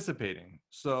fully participating.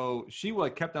 So she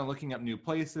kept on looking up new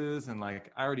places, and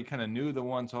like I already kind of knew the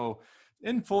one. So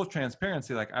in full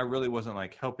transparency, like I really wasn't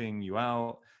like helping you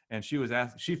out. And she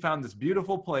found this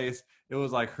beautiful place. It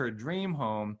was like her dream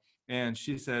home. And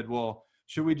she said, well,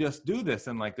 should we just do this?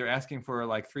 And like, they're asking for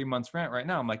like 3 months rent right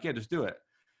now. I'm like, yeah, just do it.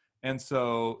 And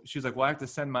so she's like, well, I have to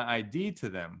send my ID to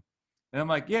them. And I'm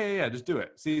like, yeah, just do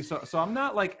it. See, so I'm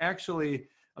not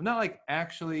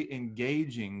actually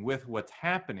engaging with what's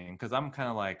happening, because I'm kind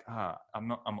of like,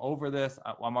 I'm over this.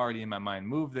 I'm already in my mind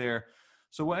moved there.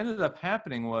 So what ended up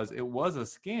happening was it was a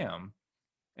scam.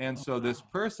 And so this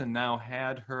person now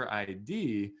had her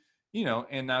ID, you know,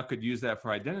 and now could use that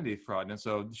for identity fraud. And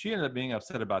so she ended up being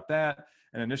upset about that.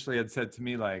 And initially had said to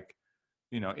me, like,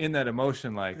 you know, in that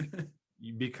emotion, like,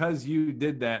 because you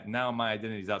did that, now my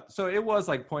identity's out. So it was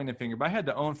like pointing a finger, but I had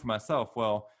to own for myself,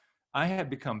 well, I had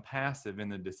become passive in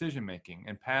the decision-making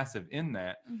and passive in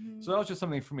that. So that was just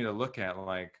something for me to look at,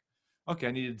 like, okay,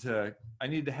 I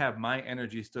needed to have my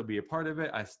energy still be a part of it.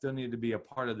 I still needed to be a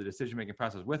part of the decision-making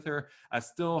process with her. I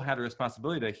still had a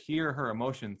responsibility to hear her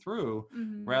emotion through,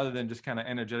 rather than just kind of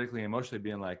energetically, emotionally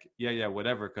being like, yeah,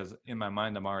 whatever. Cause in my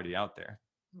mind, I'm already out there.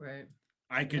 Right.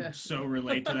 I could so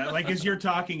relate to that. Like, as you're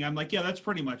talking, I'm like, yeah, that's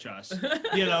pretty much us.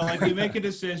 You know, like we make a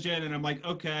decision and I'm like,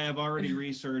 okay, I've already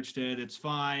researched it. It's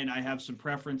fine. I have some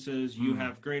preferences. You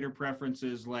have greater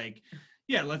preferences. Like,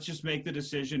 yeah, let's just make the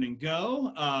decision and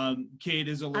go. Kate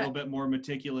is a little bit more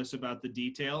meticulous about the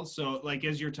details. So like,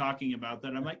 as you're talking about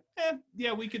that, I'm like,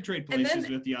 yeah, we could trade places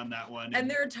with you on that one. And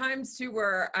there are times too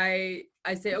where I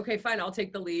say, okay, fine, I'll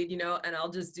take the lead, you know, and I'll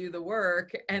just do the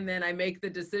work. And then I make the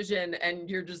decision and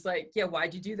you're just like, yeah,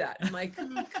 why'd you do that? I'm like,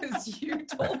 because you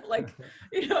told, like,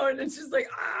 you know, and it's just like,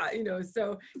 you know,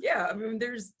 so yeah, I mean,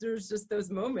 there's just those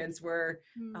moments where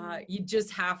you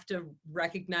just have to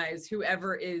recognize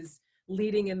whoever is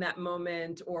leading in that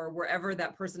moment, or wherever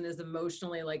that person is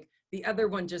emotionally, like the other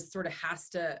one just sort of has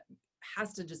to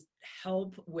just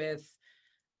help with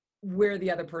where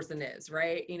the other person is,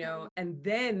 right? You know, and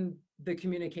then the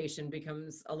communication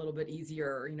becomes a little bit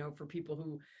easier, you know, for people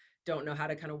who don't know how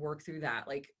to kind of work through that.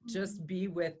 Like, just be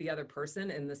with the other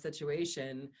person in the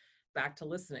situation. Back to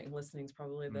listening. Listening is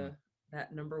probably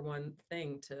that number one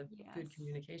thing to good Yes.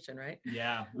 communication, right?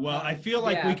 Yeah. Well, I feel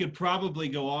like we could probably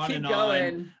go on Keep and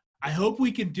going. on. I hope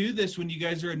we can do this when you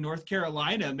guys are in North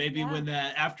Carolina, maybe when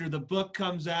after the book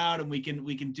comes out, and we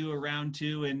can do a round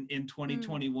 2 in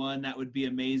 2021. That would be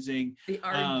amazing. The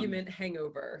argument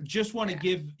hangover. Just want to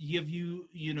give you,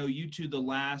 you two the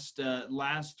last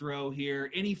throw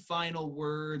here. Any final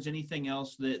words, anything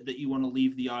else that you want to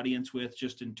leave the audience with,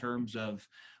 just in terms of,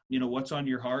 what's on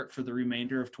your heart for the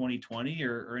remainder of 2020,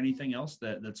 or anything else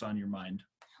that's on your mind?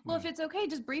 Well, if it's okay,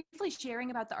 just briefly sharing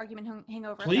about the argument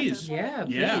hangover. Please. Yeah,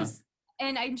 Yeah. please.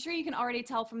 And I'm sure you can already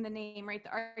tell from the name, right?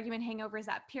 The argument hangover is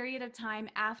that period of time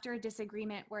after a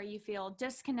disagreement where you feel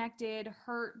disconnected,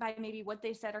 hurt by maybe what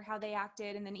they said or how they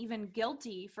acted, and then even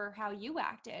guilty for how you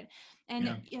acted.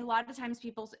 And a lot of times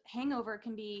people's hangover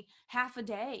can be half a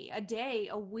day,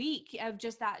 a week of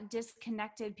just that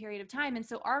disconnected period of time. And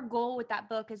so our goal with that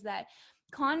book is that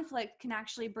conflict can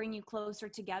actually bring you closer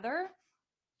together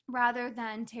rather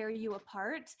than tear you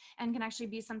apart, and can actually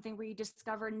be something where you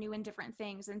discover new and different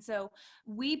things. And so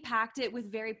we packed it with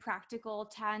very practical,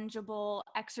 tangible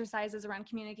exercises around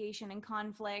communication and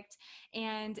conflict.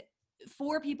 And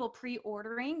for people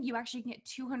pre-ordering, you actually can get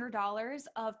 $200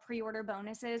 of pre-order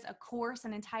bonuses, a course,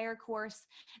 an entire course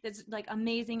that's like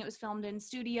amazing. It was filmed in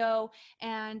studio,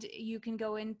 and you can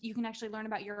go in, you can actually learn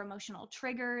about your emotional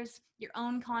triggers, your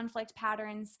own conflict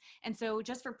patterns. And so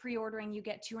just for pre-ordering, you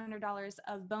get $200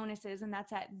 of bonuses, and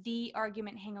that's at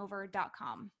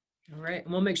theargumenthangover.com. All right.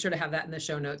 And we'll make sure to have that in the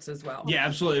show notes as well. Yeah,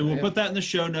 absolutely. We'll put that in the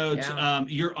show notes. Yeah.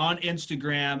 You're on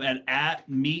Instagram at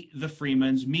Meet the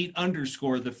Freemans,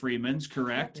 _the Freemans,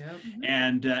 correct? Yep.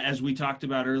 And as we talked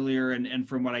about earlier, and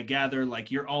from what I gather,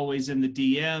 like, you're always in the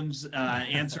DMs,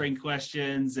 answering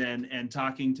questions and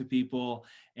talking to people.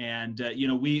 And,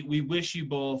 we wish you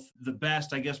both the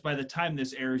best. I guess by the time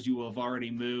this airs, you will have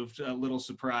already moved. A little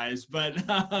surprise, but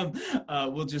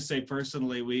we'll just say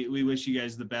personally, we wish you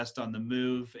guys the best on the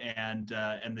move and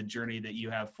the journey that you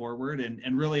have forward,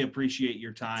 and really appreciate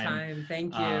your time.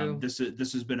 Thank you. This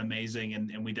has been amazing,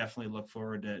 and we definitely look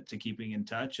forward to keeping in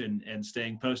touch and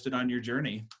staying posted on your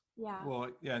journey. Yeah. Well,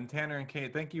 yeah, and Tanner and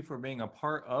Kate, thank you for being a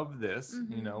part of this.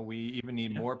 We even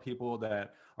need more people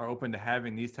that are open to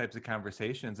having these types of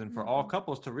conversations, and for all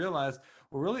couples to realize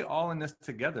we're really all in this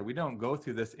together. We don't go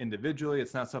through this individually.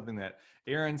 It's not something that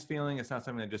Aaron's feeling. It's not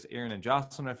something that just Aaron and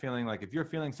Jocelyn are feeling. Like, if you're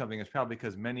feeling something, it's probably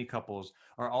because many couples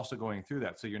are also going through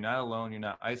that. So you're not alone. You're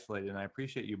not isolated. And I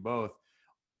appreciate you both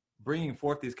bringing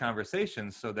forth these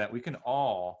conversations so that we can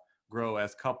all grow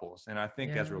as couples. And I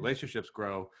think as relationships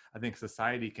grow, I think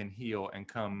society can heal and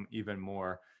come even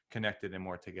more connected and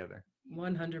more together.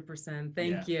 100%.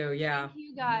 Thank you. Yeah. Thank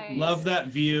you guys. Love that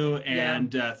view.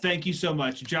 And thank you so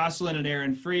much, Jocelyn and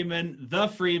Aaron Freeman, the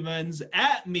Freemans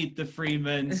at Meet the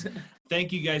Freemans.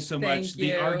 Thank you guys so much. Thank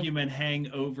you.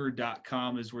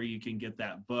 Theargumenthangover.com is where you can get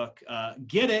that book.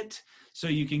 Get it so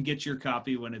you can get your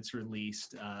copy when it's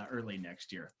released early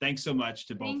next year. Thanks so much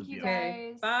to both of you.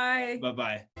 Guys. Bye.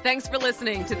 Bye-bye. Thanks for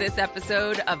listening to this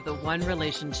episode of The One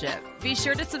Relationship. Be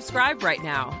sure to subscribe right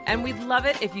now, and we'd love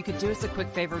it if you could do us a quick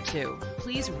favor too.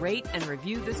 Please rate and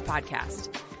review this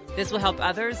podcast. This will help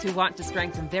others who want to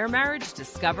strengthen their marriage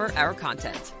discover our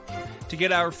content. To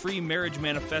get our free marriage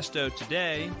manifesto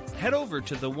today, head over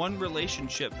to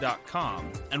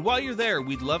theonerelationship.com. And while you're there,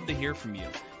 we'd love to hear from you.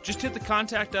 Just hit the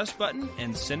Contact Us button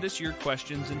and send us your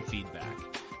questions and feedback.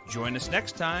 Join us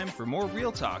next time for more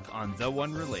real talk on The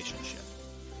One Relationship.